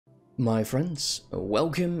My friends,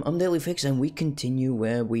 welcome, I'm Dailyfix and we continue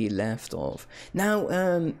where we left off.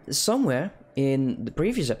 Now, somewhere in the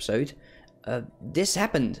previous episode, this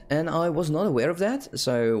happened and I was not aware of that,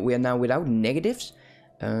 so we are now without negatives.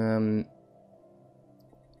 That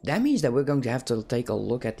means that we're going to have to take a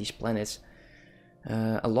look at these planets.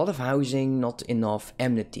 A lot of housing, not enough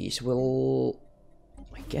amenities. We'll,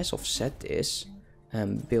 I guess, offset this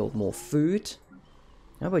and build more food.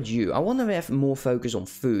 How about you? I want to have more focus on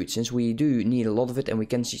food, since we do need a lot of it and we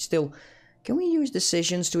can see still... Can we use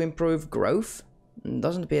decisions to improve growth?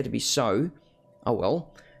 Doesn't appear to be so. Oh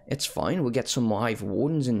well, it's fine. We'll get some more Hive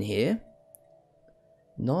Wardens in here.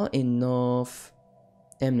 Not enough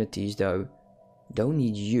amenities though. Don't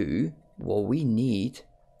need you. What we need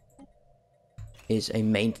is a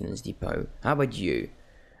maintenance depot. How about you?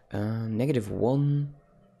 -1.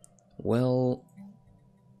 Well...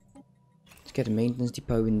 Let's get a maintenance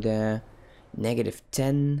depot in there.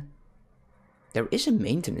 -10. There is a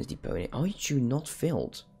maintenance depot in it. Are you not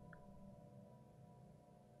filled?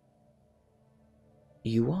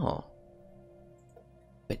 You are.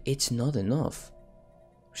 But it's not enough.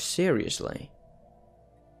 Seriously.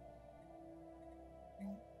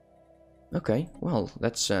 Okay, well,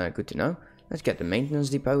 that's good to know. Let's get the maintenance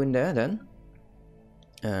depot in there then.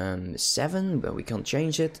 7, but we can't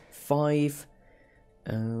change it. 5.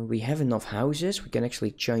 We have enough houses. We can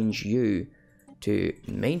actually change you to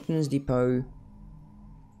maintenance depot.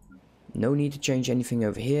 No need to change anything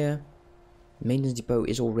over here. Maintenance depot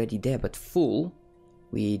is already there, but full.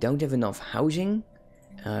 We don't have enough housing.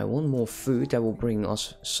 One more food that will bring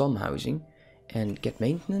us some housing. And get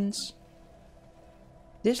maintenance.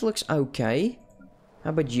 This looks okay. How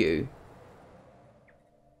about you?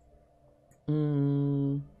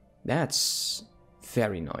 That's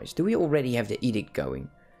very nice. Do we already have the edict going?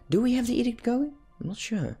 Do we have the edict going? I'm not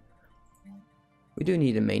sure. We do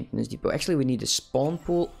need a maintenance depot. Actually, we need a spawn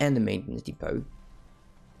pool and a maintenance depot.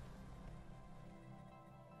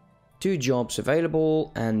 2 jobs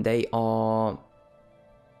available, and they are...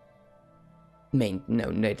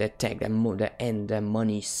 No, they tag them more, they end their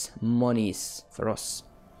monies for us.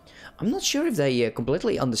 I'm not sure if they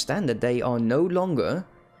completely understand that they are no longer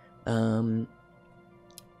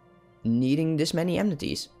needing this many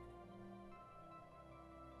amenities.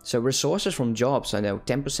 So resources from jobs are now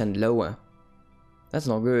 10% lower. That's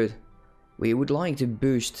not good. We would like to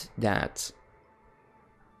boost that.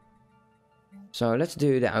 So let's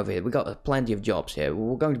do that over here. We got plenty of jobs here.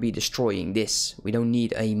 We're going to be destroying this. We don't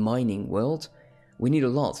need a mining world. We need a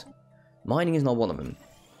lot. Mining is not one of them.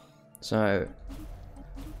 So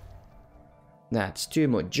that's 2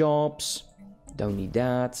 more jobs. Don't need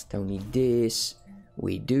that. Don't need this.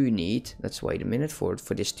 We do need, let's wait a minute for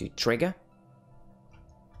this to trigger.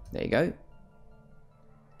 There you go.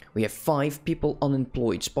 We have 5 people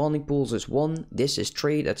unemployed. Spawning pools is 1. This is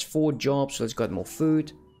 3. That's 4 jobs. So let's get more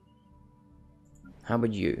food. How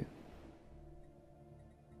about you?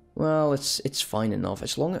 Well, it's fine enough.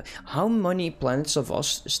 As long as... How many planets of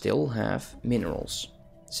us still have minerals?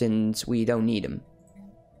 Since we don't need them.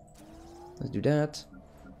 Let's do that.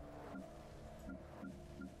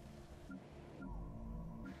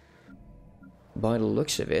 By the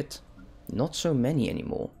looks of it, not so many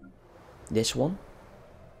anymore. This one.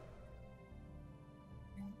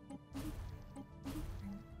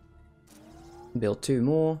 Build 2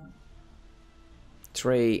 more.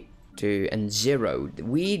 3, 2, and 0.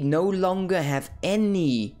 We no longer have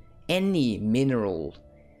any mineral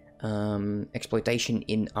exploitation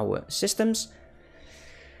in our systems.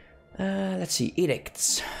 Let's see,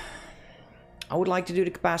 edicts. I would like to do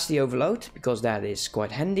the capacity overload, because that is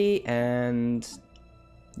quite handy, and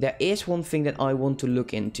there is one thing that I want to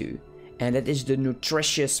look into, and that is the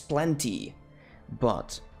nutritious plenty.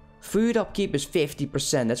 But food upkeep is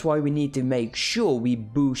 50%, that's why we need to make sure we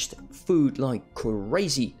boost food like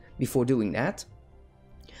crazy before doing that.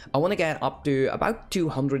 I want to get up to about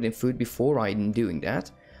 200 in food before I'm doing that.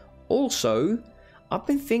 Also, I've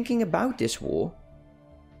been thinking about this war.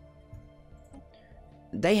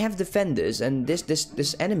 They have defenders, and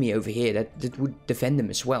this enemy over here that would defend them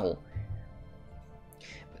as well.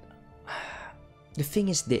 The thing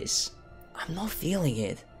is this, I'm not feeling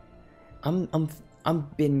it.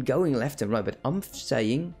 I've been going left and right, but I'm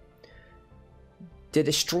saying the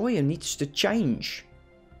destroyer needs to change.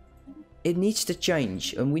 It needs to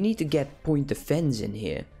change, and we need to get point defense in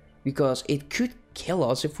here, because it could kill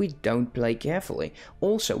us if we don't play carefully.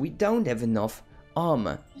 Also, we don't have enough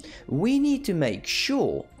armor. We need to make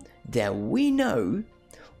sure that we know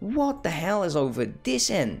what the hell is over this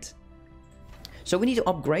end. So we need to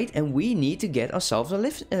upgrade, and we need to get ourselves a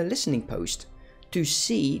listening post to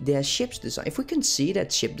see their ship's design. If we can see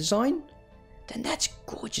that ship design, then that's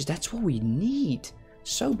gorgeous. That's what we need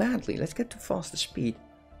so badly. Let's get to faster speed.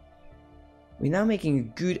 We're now making a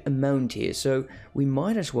good amount here, so we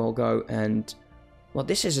might as well go and... Well,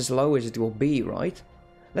 this is as low as it will be, right?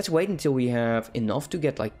 Let's wait until we have enough to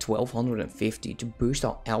get like 1250 to boost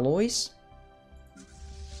our alloys.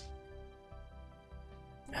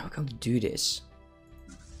 Now we're going to do this.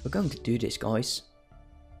 We're going to do this, guys.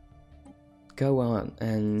 Go on,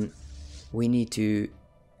 and we need to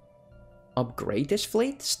upgrade this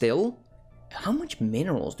fleet still. How much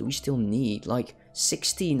minerals do we still need? Like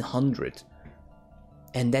 1600.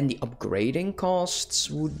 And then the upgrading costs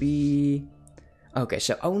would be... Okay,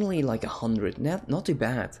 so only like 100. Not too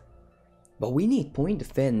bad. But we need point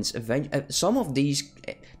defense. Some of these,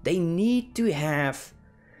 they need to have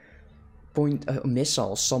point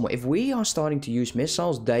missiles somewhere. If we are starting to use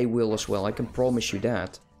missiles, they will as well. I can promise you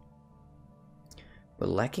that. We're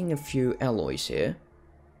lacking a few alloys here.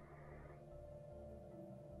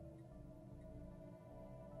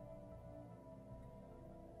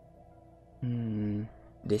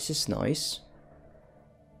 This is nice.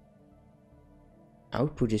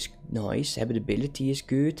 Output is nice. Habitability is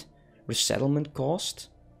good. Resettlement cost.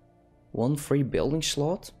 1 free building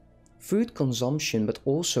slot. Food consumption, but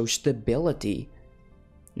also stability.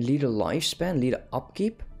 Leader lifespan, leader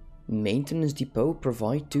upkeep. Maintenance depot,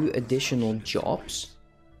 provide 2 additional jobs.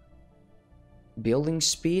 Building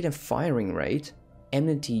speed and firing rate.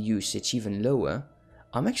 Enmity usage even lower.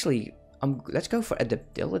 Let's go for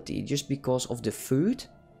adaptability just because of the food.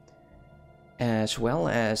 As well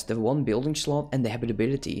as the 1 building slot and the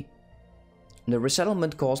habitability. The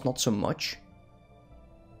resettlement cost not so much.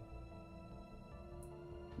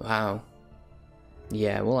 Wow.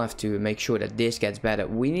 Yeah, we'll have to make sure that this gets better.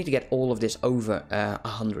 We need to get all of this over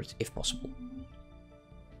 100 if possible.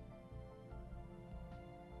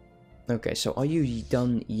 Okay, so are you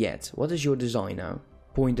done yet? What is your design now?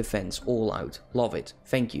 Point defense, all out. Love it.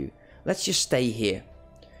 Thank you. Let's just stay here.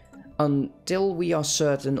 Until we are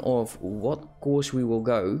certain of what course we will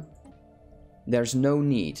go, there's no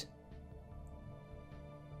need.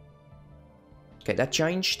 Okay, that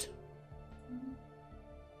changed.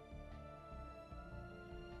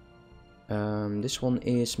 This one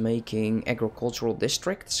is making agricultural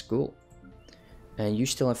districts. Cool. And you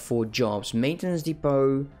still have 4 jobs. Maintenance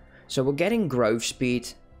depot. So we're getting growth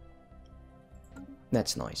speed.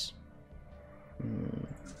 That's nice.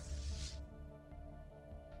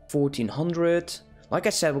 1400. Like I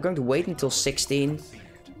said, we're going to wait until 16.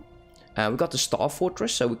 We got the Star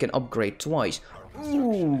Fortress, so we can upgrade twice.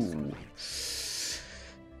 Ooh.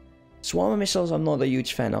 Swarm missiles I'm not a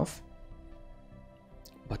huge fan of.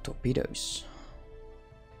 But torpedoes.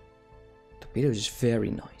 Torpedoes is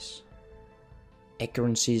very nice.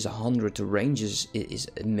 Accuracy is 100 to range is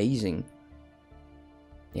amazing.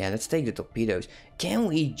 Yeah, let's take the torpedoes. Can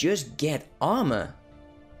we just get armor?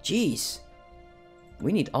 Jeez.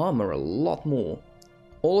 We need armor a lot more.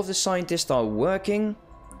 All of the scientists are working.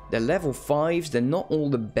 They're level 5s. They're not all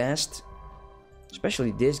the best.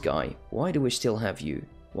 Especially this guy. Why do we still have you?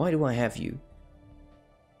 Why do I have you?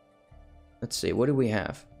 Let's see. What do we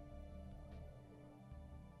have?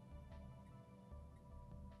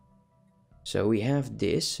 So we have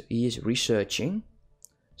this. He is researching.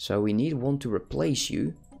 So we need one to replace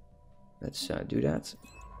you. Let's do that.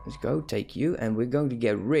 Let's go. Take you. And we're going to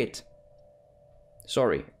get rid.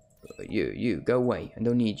 Sorry, you, go away, I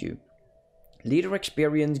don't need you. Leader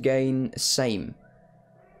experience gain, same.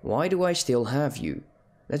 Why do I still have you?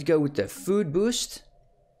 Let's go with the food boost.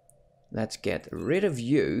 Let's get rid of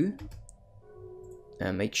you.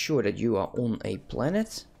 And make sure that you are on a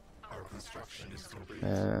planet.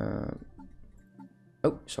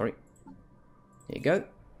 Oh, sorry. There you go.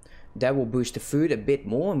 That will boost the food a bit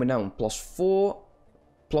more, and we're now on +4.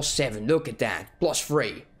 +7, look at that.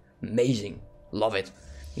 +3. Amazing. Love it.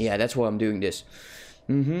 Yeah, that's why I'm doing this.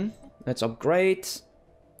 Let's upgrade.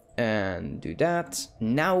 And do that.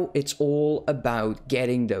 Now it's all about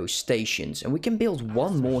getting those stations. And we can build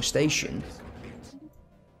 1 more station.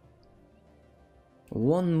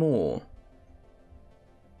 1 more.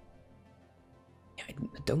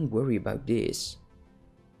 Don't worry about this.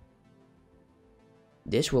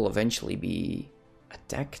 This will eventually be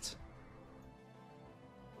attacked.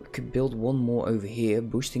 We could build 1 more over here,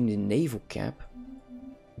 boosting the naval cap.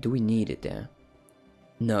 Do we need it there?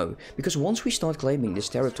 No, because once we start claiming this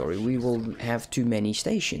territory, we will have too many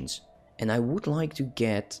stations. And I would like to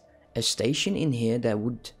get a station in here that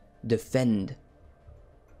would defend.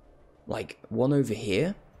 Like 1 over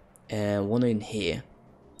here and 1 in here.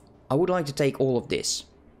 I would like to take all of this.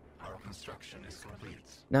 Our construction is complete.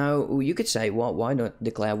 Now, you could say, well, why not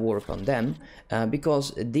declare war upon them?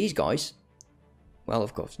 Because these guys, well,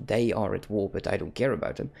 of course, they are at war, but I don't care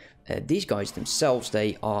about them. These guys themselves,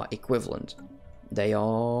 they are equivalent. They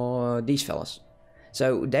are these fellas.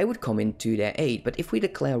 So they would come into their aid. But if we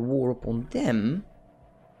declare war upon them,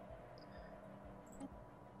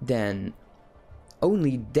 then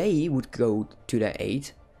only they would go to their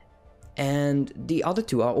aid. And the other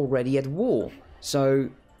two are already at war. So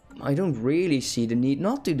I don't really see the need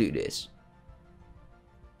not to do this.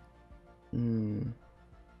 And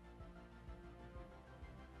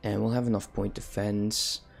we'll have enough point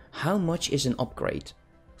defense. How much is an upgrade?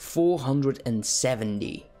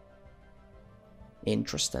 470.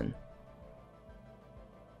 Interesting.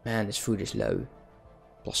 Man, this food is low.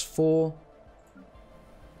 +4.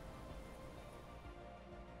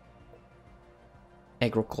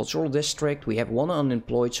 Agricultural district. We have 1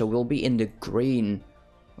 unemployed, so we'll be in the green.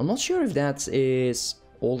 I'm not sure if that is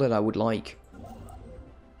all that I would like.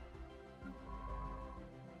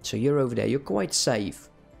 So you're over there. You're quite safe.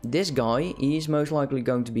 This guy is most likely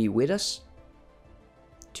going to be with us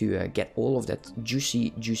to get all of that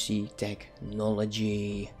juicy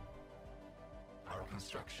technology. Our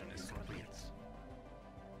construction is complete.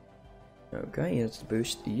 Okay, let's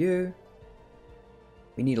boost you.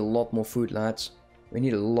 We need a lot more food, lads. We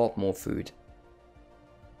need a lot more food.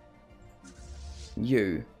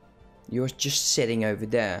 You're just sitting over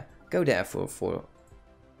there. Go there for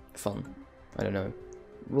fun. I don't know.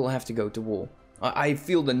 We'll have to go to war. I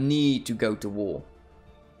feel the need to go to war.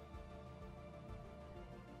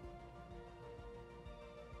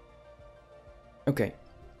 Okay.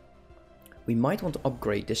 We might want to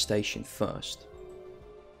upgrade this station first.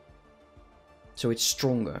 So it's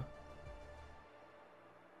stronger.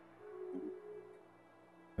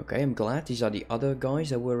 Okay, I'm glad these are the other guys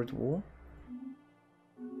that were at war.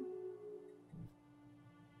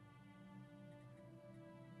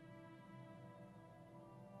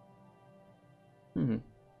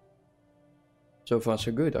 So far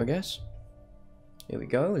so good, I guess. Here we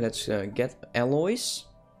go. Let's get alloys.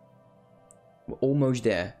 We're almost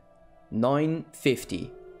there.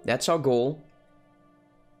 950. That's our goal.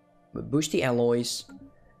 We'll boost the alloys.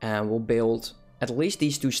 And we'll build at least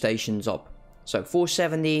these 2 stations up. So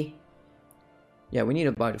 470. Yeah, we need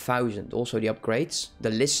about 1,000. Also the upgrades. The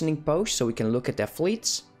listening post, so we can look at their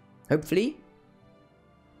fleets. Hopefully.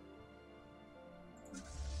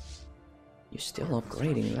 You're still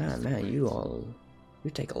upgrading that, man.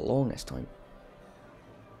 You take a longest time.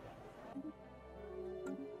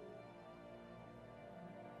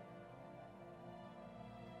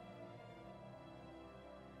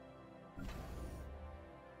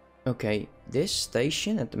 Okay, this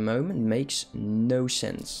station at the moment makes no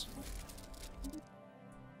sense.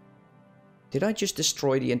 Did I just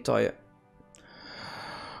destroy the entire...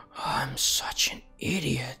 Oh, I'm such an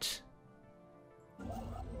idiot.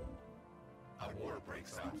 A war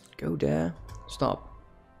breaks out. Go there. Stop.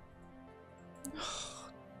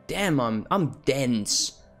 Damn, I'm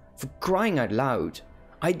dense. For crying out loud.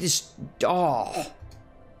 I just... Oh.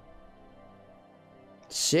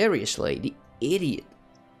 Seriously, the idiot.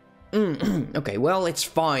 Okay, well, it's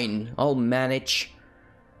fine. I'll manage.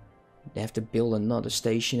 They have to build another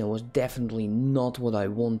station. It was definitely not what I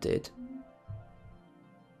wanted.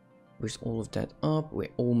 With all of that up, we're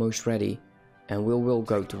almost ready. And we will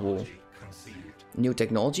go to war. New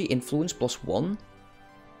technology, influence +1.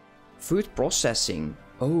 Food processing.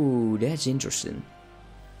 Oh, that's interesting.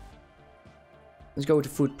 Let's go to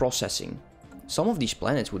food processing. Some of these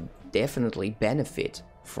planets would definitely benefit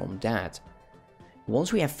from that.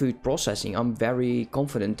 Once we have food processing, I'm very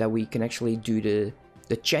confident that we can actually do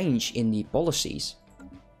the change in the policies.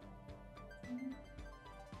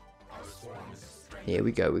 Here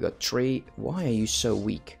we go, we got 3. Why are you so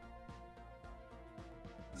weak?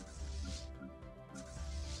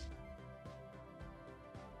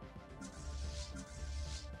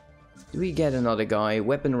 Do we get another guy?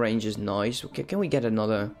 Weapon range is nice. Okay, can we get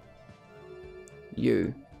another?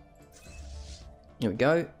 You. Here we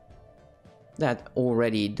go. That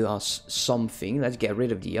already does something. Let's get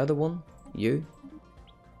rid of the other one. You.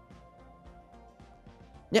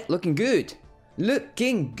 Yeah, looking good.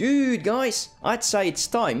 Looking good, guys. I'd say it's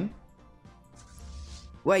time.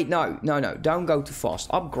 Wait, no. Don't go too fast.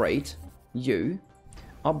 Upgrade you.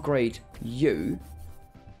 Upgrade you.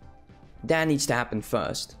 That needs to happen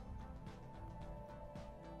first.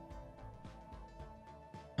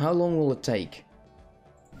 How long will it take?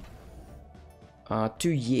 2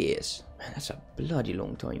 years. Man, that's a bloody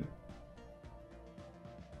long time.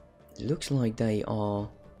 It looks like they are...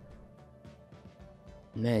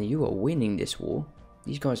 Man, you are winning this war.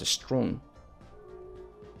 These guys are strong.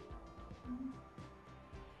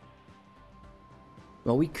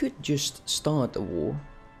 Well, we could just start a war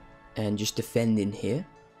and just defend in here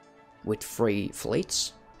with 3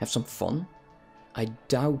 fleets. Have some fun. I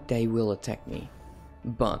doubt they will attack me.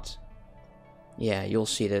 But, yeah, you'll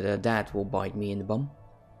see that that will bite me in the bum.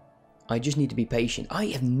 I just need to be patient. I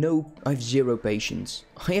have 0 patience.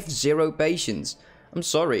 I have 0 patience. I'm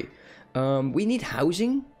sorry. We need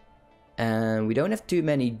housing. And we don't have too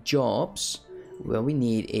many jobs. What we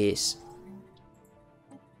need is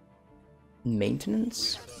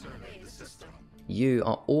maintenance. You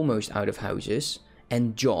are almost out of houses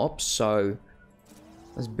and jobs, so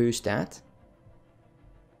let's boost that.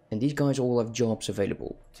 And these guys all have jobs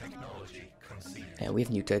available. And we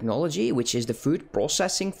have new technology, which is the food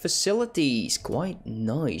processing facilities. Quite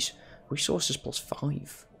nice. Resources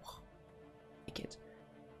 +5. Like it.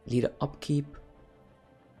 Leader upkeep.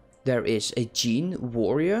 There is a gene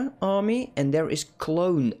warrior army and there is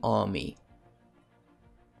clone army.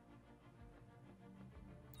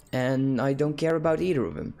 And I don't care about either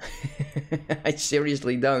of them. I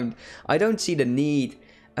seriously don't. I don't see the need.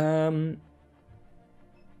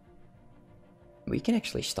 We can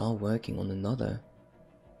actually start working on another.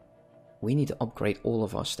 We need to upgrade all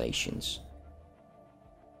of our stations.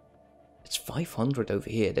 It's 500 over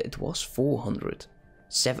here. It was 400.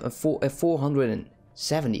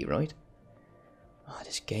 470, right? Oh,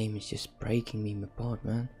 this game is just breaking me apart,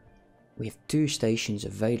 man. We have 2 stations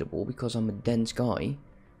available because I'm a dense guy.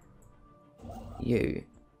 You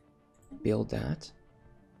build that.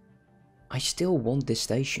 I still want this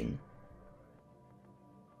station.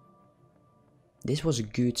 This was a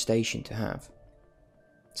good station to have.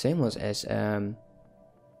 Same as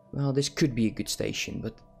well, this could be a good station,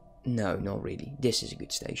 but no, not really. This is a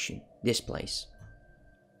good station. This place.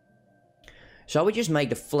 Shall we just make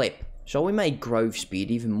the flip? Shall we make growth speed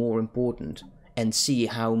even more important and see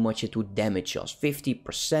how much it would damage us?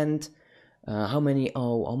 50%. How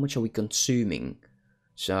much are we consuming?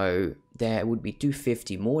 So there would be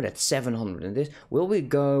 250 more. That's 700. And this will be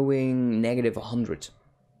going -100.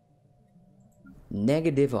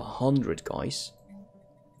 -100, guys.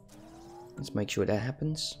 Let's make sure that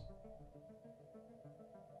happens.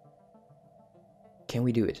 Can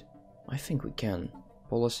we do it? I think we can.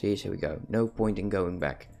 Policies, here we go. No point in going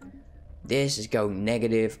back. This is going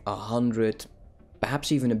 -100,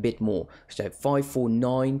 perhaps even a bit more. So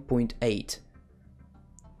 549.8.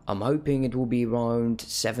 I'm hoping it will be around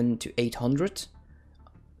 700 to 800.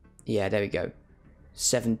 Yeah, there we go.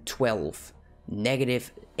 712.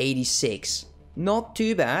 -86. Not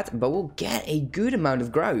too bad, but we'll get a good amount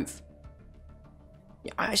of growth.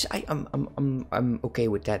 Yeah, I'm okay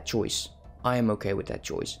with that choice. I am okay with that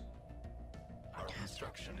choice. Our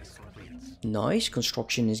construction is complete. Nice,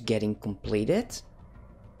 construction is getting completed.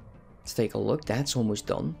 Let's take a look. That's almost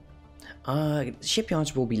done.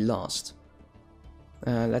 Shipyards will be last.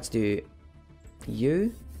 Let's do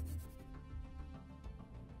you.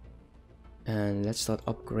 And let's start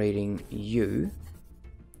upgrading you.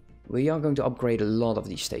 We are going to upgrade a lot of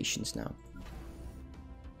these stations now.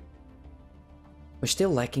 We're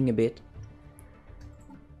still lacking a bit.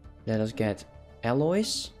 Let us get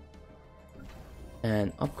alloys.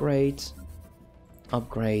 And upgrade.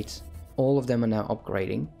 Upgrade. All of them are now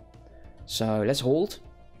upgrading. So let's hold.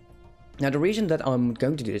 Now the reason that I'm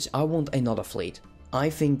going to do this, I want another fleet. I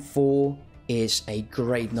think 4 is a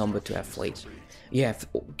great number to have fleet. You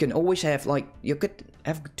can always have, like, you could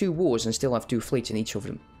have 2 wars and still have 2 fleets in each of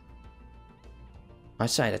them. I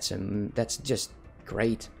say that's just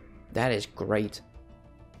great. That is great.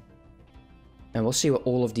 And we'll see what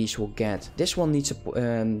all of these will get. This one needs a,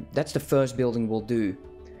 that's the first building we'll do.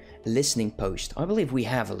 Listening post. I believe we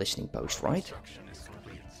have a listening post, right?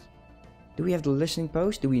 Do we have the listening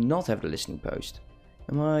post? Do we not have the listening post?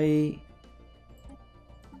 I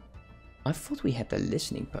thought we had the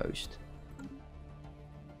listening post.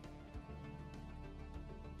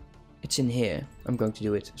 It's in here. I'm going to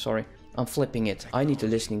do it. Sorry. I'm flipping it. I need the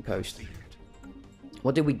listening post.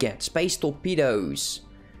 What did we get? Space torpedoes.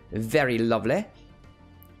 Very lovely.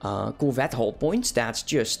 Corvette hull points. That's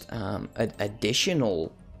just an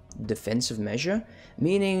additional defensive measure.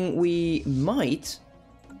 Meaning we might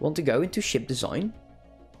want to go into ship design.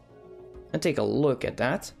 And take a look at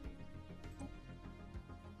that.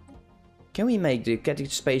 Can we get the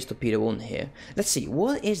space torpedo on here? Let's see.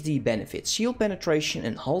 What is the benefit? Shield penetration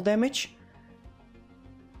and hull damage.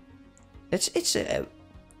 Let's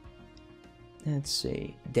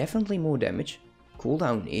see. Definitely more damage.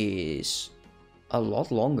 Cooldown is a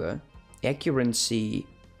lot longer. Accuracy.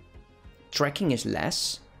 Tracking is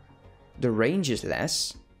less. The range is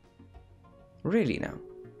less. Really now.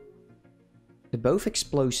 They're both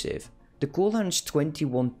explosive. The cooldown is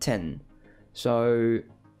 2110. So,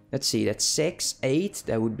 let's see, that's 6, 8,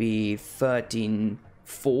 that would be 13,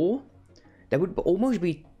 4. That would almost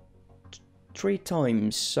be 3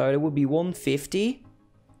 times, so that would be 150.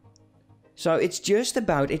 So it's just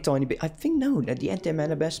about a tiny bit. I think, no, that the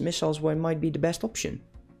anti-mana missiles might be the best option.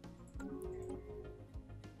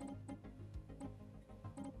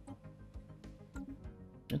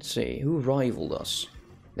 Let's see, who rivaled us?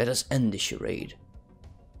 Let us end the charade.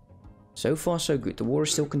 So far so good, the war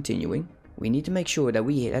is still continuing. We need to make sure that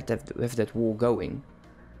we have that war going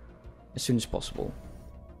as soon as possible.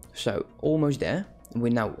 So, almost there.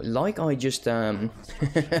 We're now, like I just found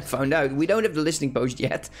out, we don't have the listening post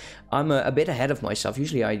yet. I'm a bit ahead of myself.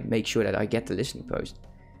 Usually I make sure that I get the listening post.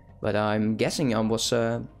 But I'm guessing I was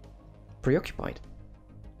preoccupied.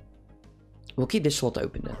 We'll keep this slot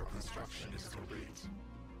open then.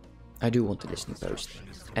 I do want the listening post.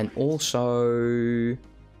 And also...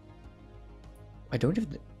 I don't have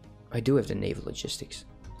the... I do have the naval logistics.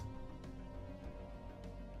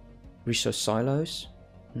 Resource silos.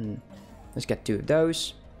 Let's get 2 of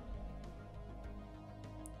those.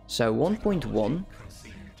 So 1.1.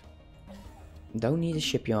 Don't need a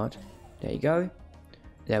shipyard. There you go.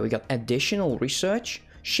 There we got additional research.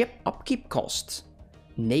 Ship upkeep costs.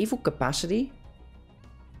 Naval capacity.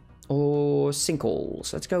 Or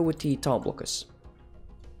sinkholes. Let's go with the tile blockers.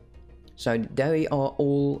 So they are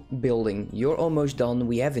all building. You're almost done.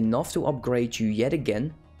 We have enough to upgrade you yet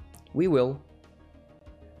again. We will.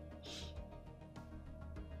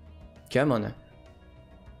 Come on now.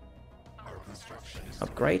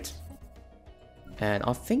 Upgrade. And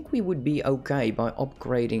I think we would be okay by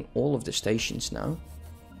upgrading all of the stations now.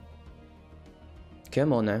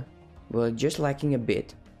 Come on now. We're just lacking a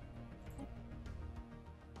bit.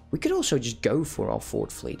 We could also just go for our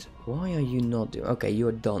 4th fleet. Why are you not doing... Okay,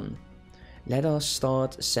 you're done. Let us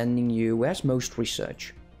start sending you... Where's most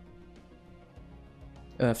research?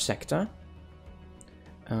 Earth sector.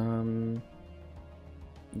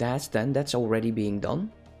 That's already being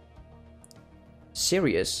done.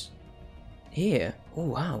 Sirius. Here. Oh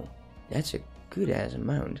wow. That's a good ass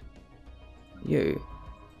amount. You.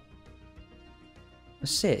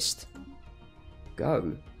 Assist.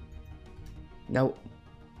 Go. Now,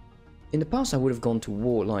 in the past I would have gone to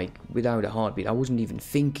war like without a heartbeat. I wasn't even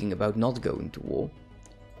thinking about not going to war.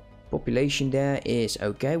 Population there is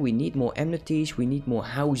okay. We need more amenities. We need more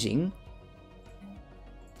housing.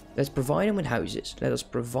 Let's provide them with houses. Let us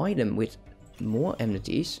provide them with more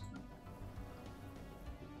amenities.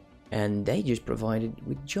 And they just provided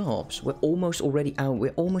with jobs. We're almost already out.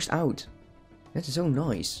 We're almost out. That's so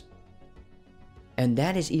nice. And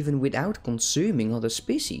that is even without consuming other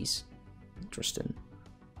species. Interesting.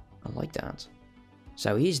 I like that.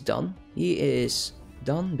 So he's done. He is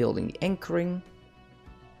done building the anchoring.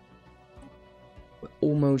 We're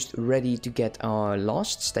almost ready to get our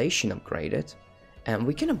last station upgraded. And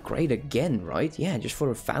we can upgrade again, right? Yeah, just for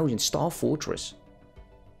 1,000 Star Fortress.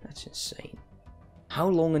 That's insane. How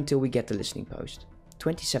long until we get the listening post?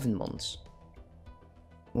 27 months.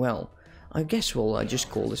 Well, I guess we'll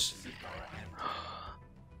just call this...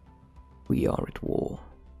 We are at war.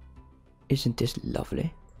 Isn't this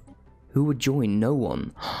lovely? Who would join? No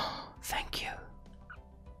one. Thank you.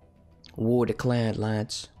 War declared,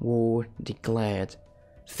 lads. War declared.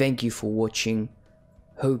 Thank you for watching.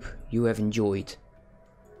 Hope you have enjoyed.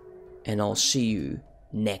 And I'll see you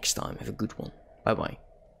next time. Have a good one. Bye bye.